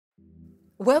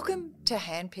Welcome to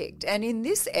Handpicked, and in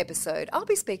this episode, I'll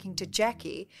be speaking to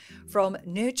Jackie from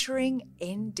Nurturing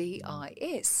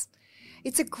NDIS.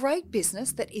 It's a great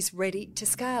business that is ready to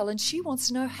scale, and she wants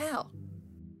to know how.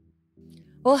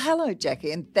 Well, hello,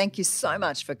 Jackie, and thank you so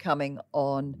much for coming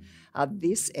on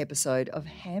this episode of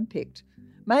Handpicked.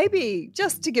 Maybe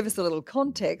just to give us a little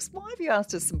context, why have you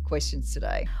asked us some questions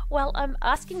today? Well, I'm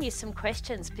asking you some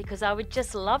questions because I would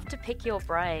just love to pick your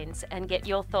brains and get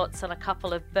your thoughts on a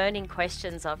couple of burning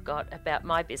questions I've got about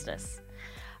my business.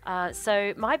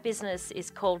 So my business is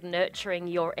called Nurturing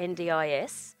Your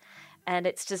NDIS, and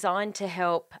it's designed to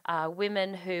help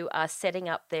women who are setting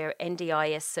up their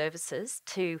NDIS services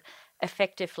to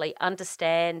effectively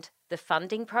understand the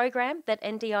funding program that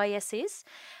NDIS is,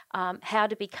 how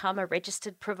to become a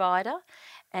registered provider,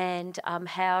 and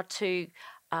how to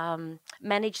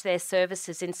manage their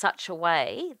services in such a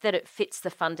way that it fits the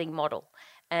funding model.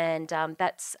 And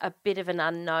that's a bit of an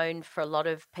unknown for a lot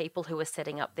of people who are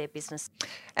setting up their business.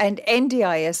 And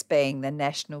NDIS being the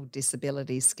National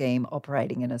Disability Scheme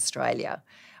operating in Australia,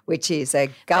 which is a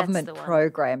government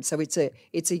program. So it's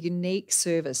a unique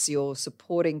service. You're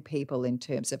supporting people in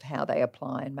terms of how they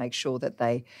apply and make sure that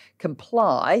they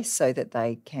comply so that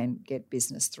they can get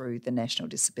business through the National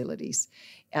Disabilities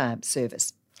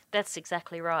Service. That's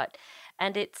exactly right.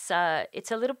 And it's a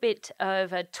little bit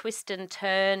of a twist and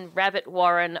turn rabbit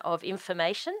warren of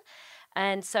information.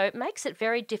 And so it makes it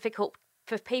very difficult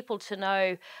for people to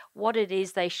know what it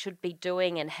is they should be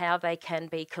doing and how they can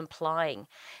be complying.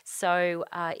 So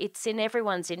it's in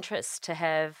everyone's interest to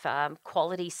have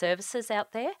quality services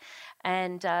out there.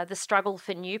 And the struggle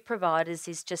for new providers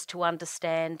is just to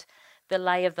understand the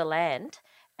lay of the land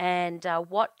and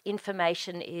what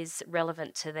information is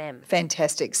relevant to them.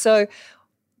 Fantastic. So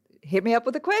hit me up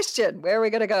with a question. Where are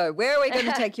we going to go? Where are we going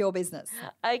to take your business?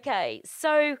 Okay.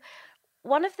 So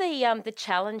one of the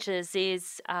challenges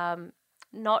is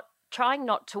trying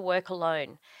not to work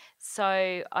alone.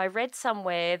 So I read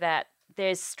somewhere that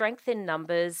there's strength in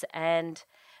numbers and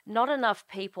not enough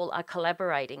people are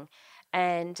collaborating.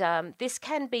 And this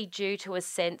can be due to a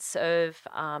sense of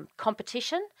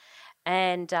competition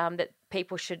and that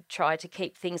people should try to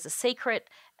keep things a secret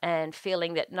and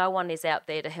feeling that no one is out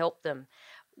there to help them.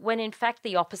 When in fact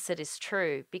the opposite is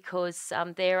true, because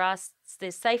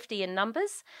there's safety in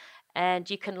numbers and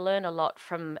you can learn a lot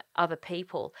from other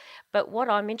people. But what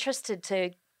I'm interested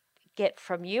to get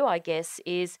from you, I guess,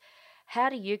 is how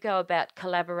do you go about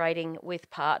collaborating with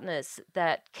partners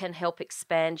that can help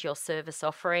expand your service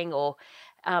offering or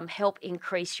help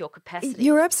increase your capacity?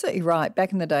 You're absolutely right.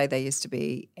 Back in the day, they used to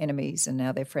be enemies and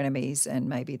now they're frenemies and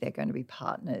maybe they're going to be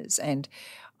partners. And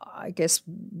I guess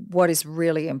what is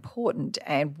really important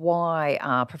and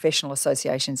why professional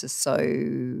associations are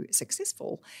so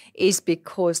successful is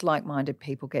because like-minded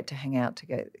people get to hang out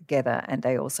together and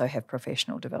they also have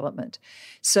professional development.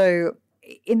 So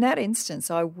in that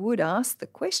instance, I would ask the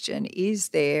question, is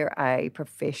there a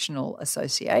professional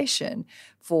association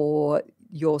for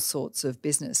your sorts of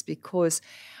business? Because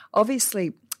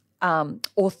obviously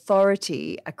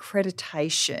authority,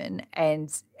 accreditation,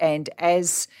 and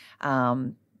as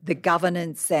the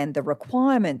governance and the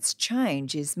requirements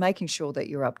change is making sure that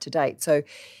you're up to date. So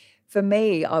for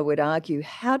me, I would argue,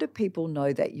 how do people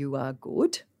know that you are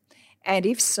good? And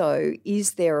if so,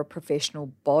 is there a professional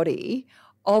body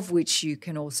of which you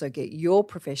can also get your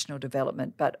professional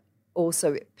development, but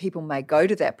also people may go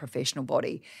to that professional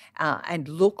body and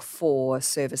look for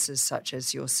services such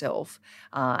as yourself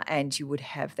and you would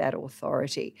have that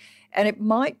authority. And it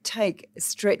might take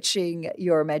stretching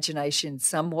your imagination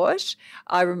somewhat.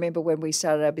 I remember when we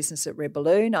started our business at Red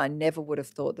Balloon, I never would have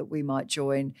thought that we might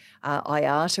join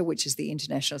IATA, which is the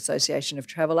International Association of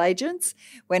Travel Agents,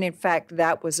 when in fact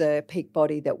that was a peak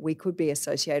body that we could be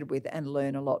associated with and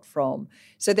learn a lot from.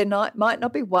 So there might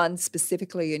not be one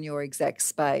specifically in your exact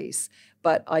space,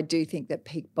 but I do think that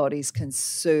peak bodies can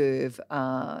serve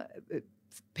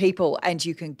people and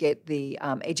you can get the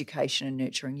education and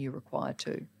nurturing you require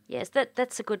too. Yes,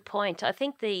 that's a good point. I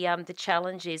think the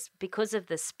challenge is because of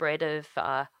the spread of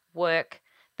work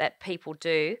that people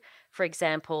do, for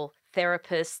example,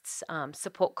 therapists,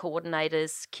 support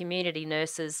coordinators, community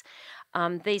nurses,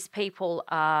 these people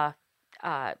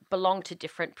belong to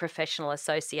different professional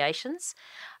associations.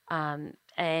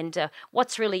 And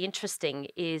what's really interesting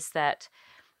is that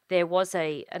there was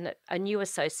a new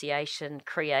association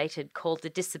created called the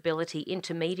Disability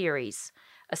Intermediaries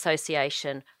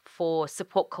Association for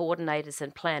support coordinators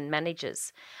and plan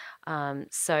managers.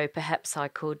 So perhaps I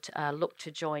could look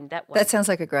to join that one. That sounds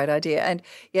like a great idea. And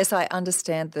yes, I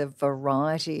understand the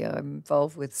variety. I'm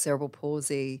involved with Cerebral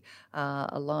Palsy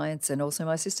Alliance, and also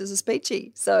my sister's a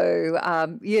speechy. So,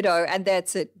 and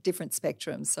that's at different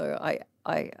spectrums. So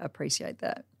I appreciate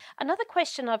that. Another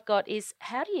question I've got is,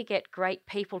 how do you get great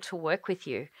people to work with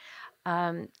you?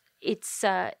 It's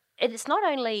not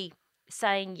only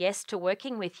saying yes to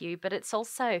working with you, but it's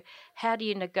also how do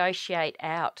you negotiate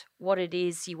out what it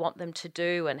is you want them to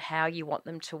do and how you want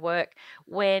them to work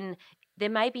when there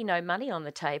may be no money on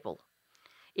the table.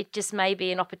 It just may be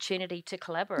an opportunity to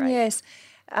collaborate. Yes.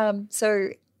 So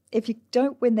if you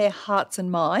don't win their hearts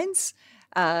and minds,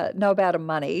 no amount of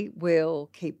money will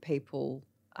keep people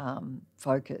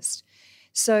focused.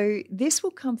 So this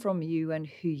will come from you and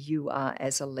who you are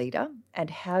as a leader and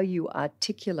how you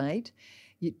articulate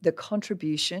the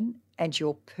contribution and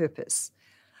your purpose.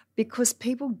 Because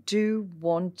people do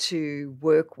want to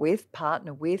work with,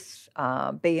 partner with,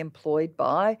 be employed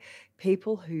by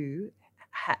people who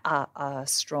are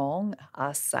strong,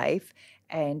 are safe,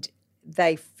 and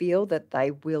they feel that they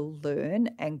will learn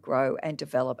and grow and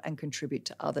develop and contribute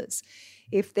to others.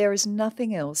 If there is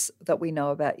nothing else that we know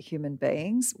about human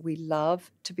beings, we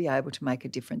love to be able to make a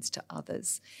difference to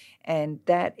others. And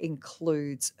that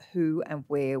includes who and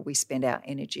where we spend our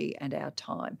energy and our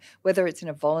time, whether it's in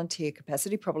a volunteer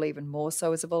capacity, probably even more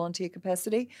so as a volunteer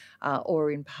capacity,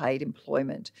 or in paid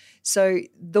employment. So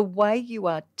the way you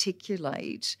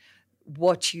articulate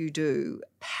what you do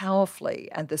powerfully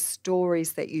and the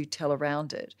stories that you tell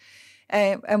around it.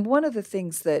 And one of the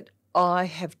things that I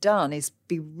have done is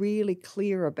be really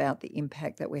clear about the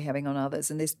impact that we're having on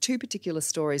others. And there's two particular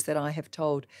stories that I have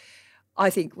told, I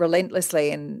think,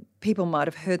 relentlessly, and people might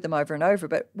have heard them over and over.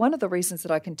 But one of the reasons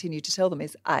that I continue to tell them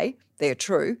is, A, they're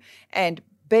true, and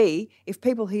B, if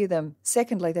people hear them,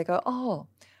 secondly, they go, oh,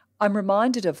 I'm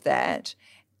reminded of that.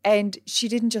 And she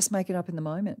didn't just make it up in the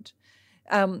moment.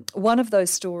 One of those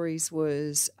stories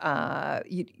was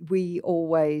we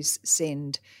always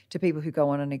send to people who go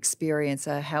on an experience,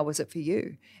 how was it for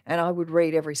you? And I would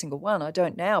read every single one. I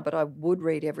don't now, but I would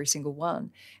read every single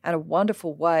one. And a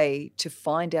wonderful way to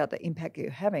find out the impact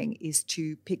you're having is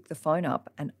to pick the phone up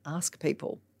and ask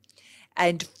people.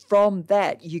 And from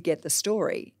that, you get the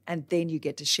story, and then you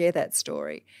get to share that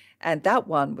story. And that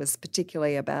one was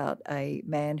particularly about a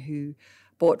man who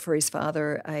bought for his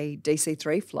father a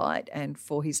DC-3 flight and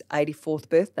for his 84th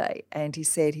birthday. And he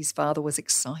said his father was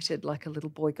excited like a little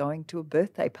boy going to a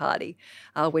birthday party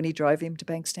when he drove him to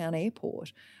Bankstown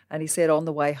Airport. And he said, on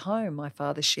the way home, my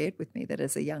father shared with me that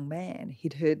as a young man,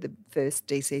 he'd heard the first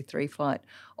DC-3 flight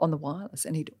on the wireless,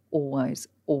 and he'd always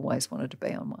wanted to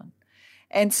be on one.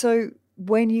 And so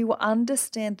when you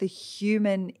understand the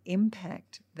human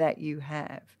impact that you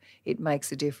have, it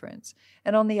makes a difference.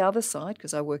 And on the other side,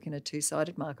 because I work in a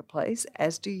two-sided marketplace,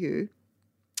 as do you,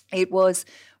 it was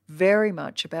very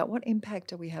much about what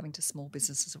impact are we having to small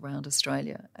businesses around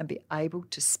Australia and be able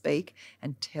to speak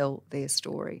and tell their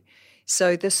story.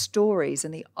 So the stories,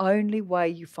 and the only way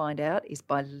you find out is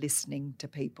by listening to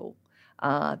people,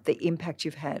 the impact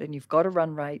you've had, and you've got a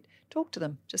run rate, talk to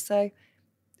them, just say,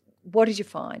 what did you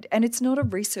find? And it's not a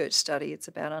research study, it's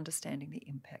about understanding the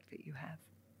impact that you have.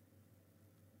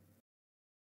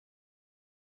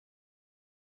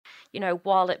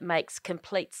 While it makes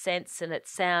complete sense and it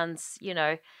sounds,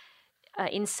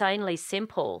 insanely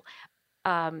simple,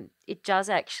 it does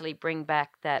actually bring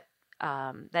back that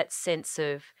sense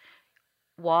of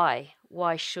why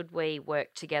should we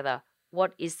work together?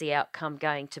 What is the outcome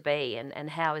going to be, and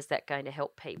how is that going to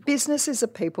help people? Business is a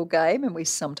people game, and we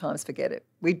sometimes forget it.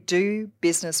 We do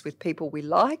business with people we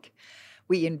like.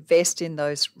 We invest in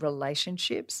those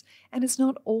relationships, and it's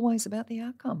not always about the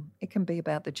outcome. It can be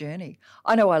about the journey.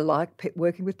 I know I like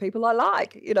working with people I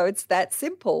like. It's that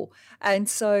simple. And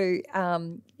so,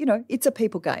 it's a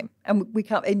people game, and we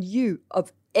can't. And you,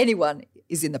 of anyone,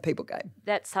 is in the people game.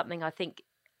 That's something I think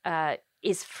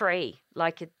is free.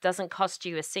 Like, it doesn't cost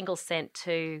you a single cent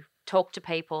to talk to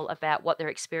people about what their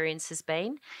experience has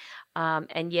been.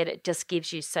 And yet it just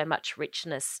gives you so much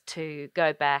richness to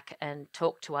go back and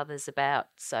talk to others about.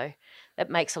 So that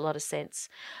makes a lot of sense.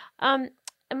 And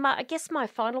I guess my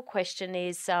final question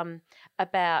is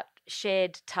about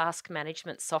shared task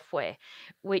management software,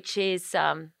 which is,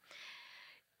 and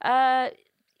a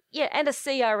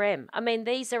CRM. I mean,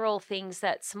 these are all things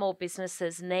that small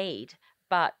businesses need,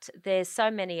 but there's so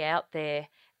many out there,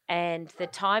 and the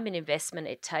time and investment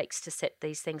it takes to set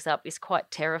these things up is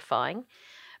quite terrifying,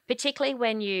 particularly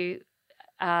when you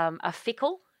are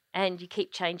fickle and you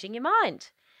keep changing your mind.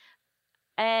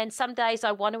 And some days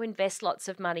I want to invest lots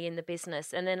of money in the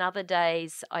business, and then other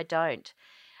days I don't.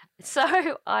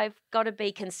 So I've got to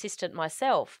be consistent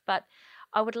myself. But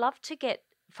I would love to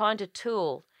find a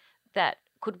tool that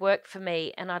could work for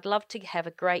me, and I'd love to have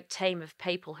a great team of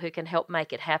people who can help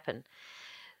make it happen.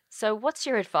 So what's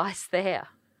your advice there?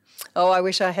 Oh, I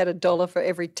wish I had $1 for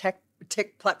every tech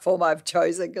platform I've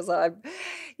chosen because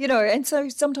and so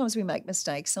sometimes we make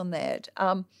mistakes on that.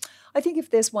 I think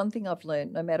if there's one thing I've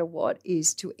learned, no matter what,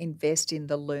 is to invest in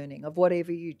the learning of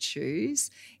whatever you choose,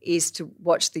 is to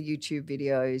watch the YouTube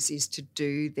videos, is to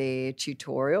do their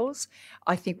tutorials.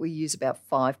 I think we use about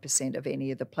 5% of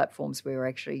any of the platforms we're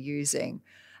actually using.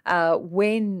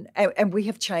 And we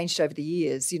have changed over the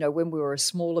years. When we were a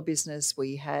smaller business,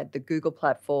 we had the Google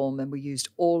platform and we used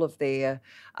all of their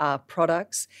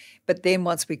products. But then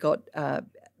once we got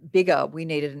bigger, we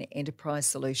needed an enterprise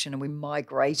solution, and we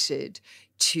migrated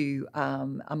to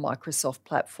a Microsoft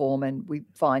platform. And we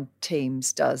find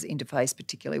Teams does interface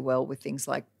particularly well with things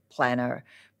like Planner,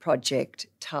 Project,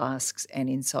 Tasks, and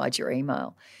inside your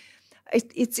email.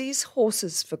 It is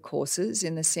horses for courses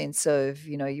in the sense of,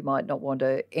 you might not want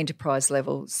an enterprise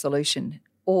level solution,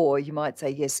 or you might say,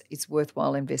 yes, it's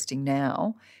worthwhile investing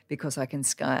now because I can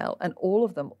scale. And all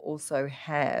of them also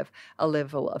have a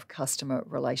level of customer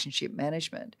relationship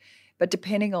management. But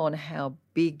depending on how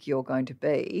big you're going to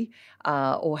be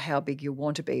or how big you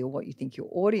want to be or what you think your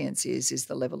audience is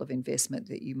the level of investment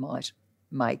that you might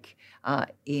make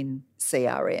in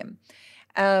CRM.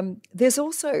 There's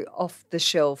also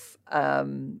off-the-shelf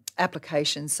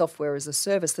application software as a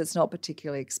service that's not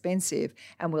particularly expensive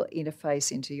and will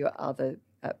interface into your other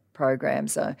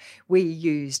programs. We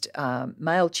used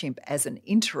MailChimp as an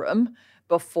interim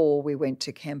before we went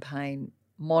to Campaign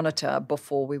Monitor,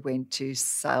 before we went to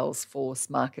Salesforce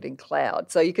Marketing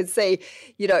Cloud. So you can see,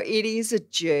 it is a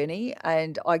journey.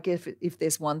 And I guess if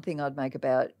there's one thing I'd make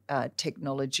about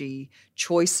technology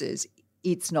choices,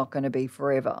 it's not going to be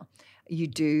forever. You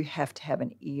do have to have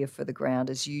an ear for the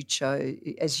ground as you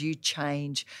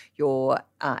change, your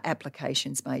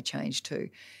applications may change too.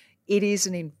 It is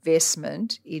an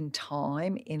investment in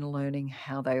time in learning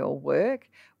how they all work,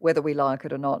 whether we like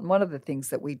it or not. And one of the things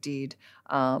that we did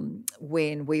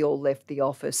when we all left the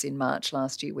office in March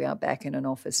last year, we are back in an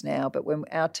office now, but when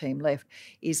our team left,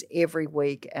 is every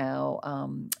week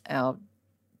our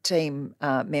team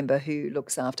member who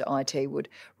looks after IT would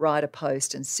write a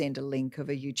post and send a link of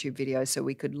a YouTube video so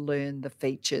we could learn the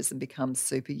features and become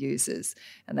super users.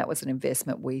 And that was an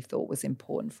investment we thought was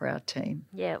important for our team.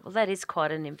 Yeah, well, that is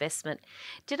quite an investment.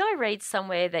 Did I read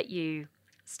somewhere that you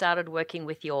started working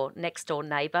with your next door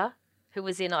neighbour who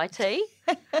was in IT?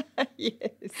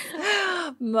 Yes.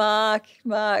 Mark,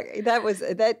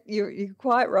 you're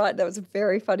quite right. That was a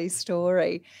very funny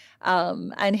story.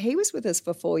 And he was with us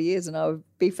for 4 years, and I would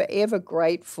be forever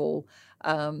grateful.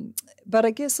 But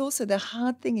I guess also the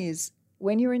hard thing is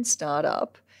when you're in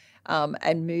startup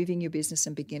and moving your business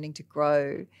and beginning to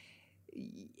grow,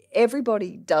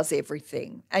 everybody does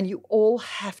everything and you all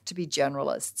have to be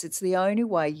generalists. It's the only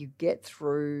way you get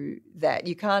through that.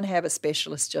 You can't have a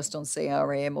specialist just on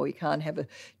CRM, or you can't have a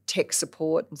tech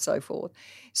support and so forth.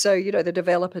 So, the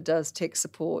developer does tech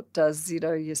support, does,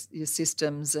 your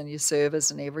systems and your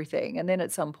servers and everything. And then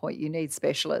at some point you need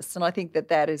specialists. And I think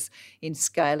that is, in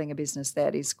scaling a business,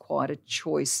 that is quite a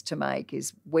choice to make,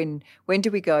 is when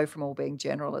do we go from all being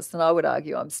generalists? And I would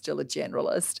argue I'm still a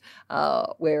generalist,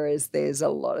 whereas there's a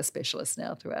lot of specialists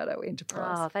now throughout our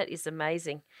enterprise. Oh, that is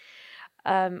amazing.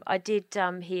 I did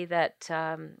hear that,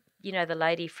 the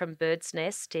lady from Bird's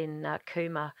Nest in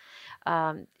Cooma,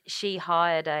 she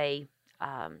hired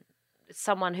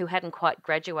someone who hadn't quite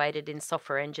graduated in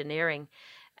software engineering,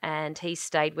 and he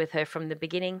stayed with her from the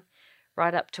beginning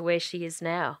right up to where she is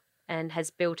now and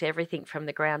has built everything from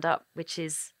the ground up, which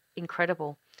is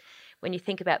incredible when you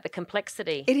think about the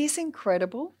complexity. It is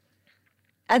incredible.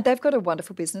 And they've got a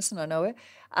wonderful business, and I know it.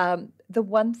 The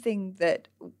one thing that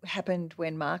happened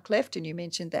when Mark left, and you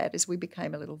mentioned that, is we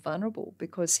became a little vulnerable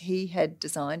because he had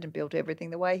designed and built everything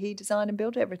the way he designed and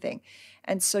built everything.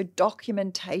 And so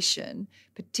documentation,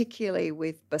 particularly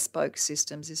with bespoke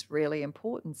systems, is really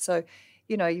important. So,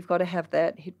 you've got to have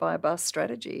that hit by a bus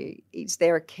strategy. Is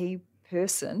there a key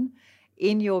person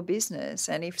in your business,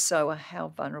 and if so, how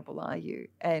vulnerable are you?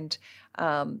 And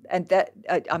that,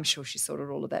 I'm sure she sorted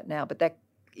all of that now, but that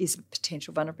is a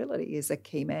potential vulnerability, is a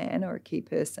key man or a key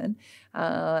person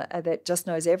that just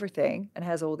knows everything and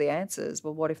has all the answers.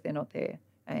 Well, what if they're not there?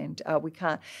 And we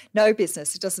can't. No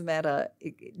business, it doesn't matter.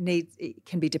 It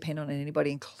can be dependent on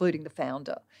anybody, including the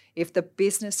founder. If the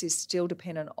business is still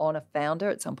dependent on a founder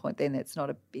at some point, then it's not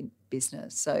a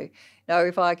business. So, no,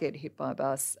 if I get hit by a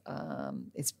bus,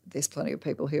 there's plenty of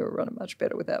people here who run it much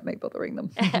better without me bothering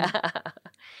them.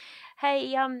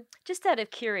 Hey, just out of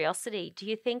curiosity, do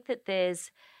you think that there's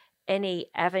any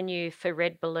avenue for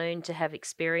Red Balloon to have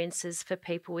experiences for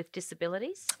people with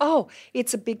disabilities? Oh,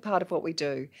 it's a big part of what we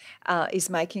do, is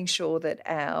making sure that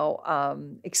our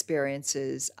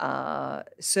experiences are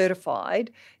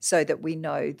certified so that we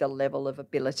know the level of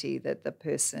ability that the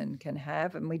person can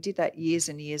have. And we did that years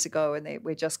and years ago, and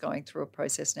we're just going through a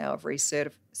process now of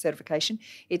recertification.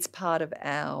 It's part of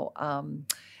our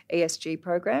ESG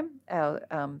program, our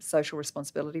social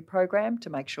responsibility program, to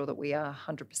make sure that we are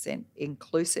 100%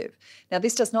 inclusive. Now,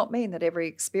 this does not mean that every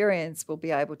experience will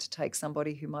be able to take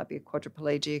somebody who might be a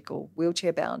quadriplegic or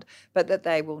wheelchair bound, but that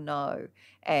they will know,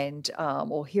 and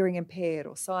or hearing impaired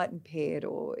or sight impaired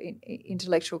or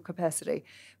intellectual capacity.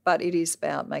 But it is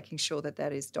about making sure that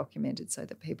that is documented so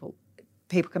that people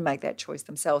can make that choice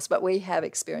themselves. But we have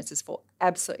experiences for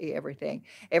absolutely everything,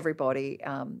 everybody,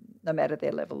 no matter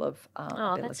their level of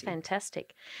Oh, ability. that's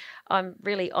fantastic. I'm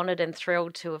really honoured and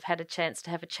thrilled to have had a chance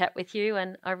to have a chat with you,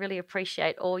 and I really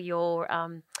appreciate all your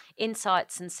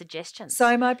insights and suggestions.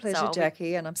 So my So pleasure, I'll be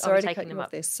Jackie, and I'm I'll be sorry to taking cut them you off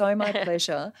up. there. So my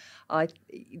pleasure.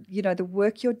 The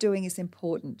work you're doing is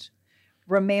important.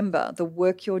 Remember, the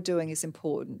work you're doing is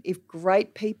important. If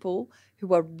great people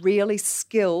who are really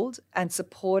skilled and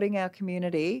supporting our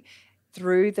community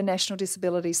through the National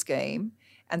Disability Scheme,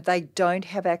 and they don't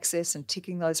have access and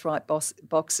ticking those right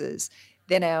boxes,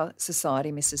 then our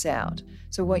society misses out.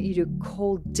 So I want you to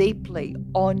call deeply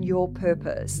on your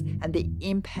purpose and the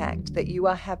impact that you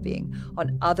are having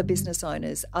on other business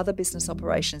owners, other business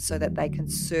operations, so that they can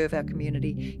serve our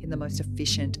community in the most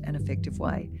efficient and effective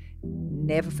way.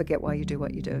 Never forget why you do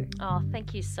what you do. Oh,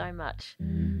 thank you so much.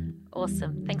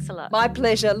 Awesome. Thanks a lot. My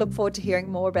pleasure. Look forward to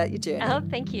hearing more about your journey. Oh,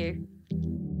 thank you.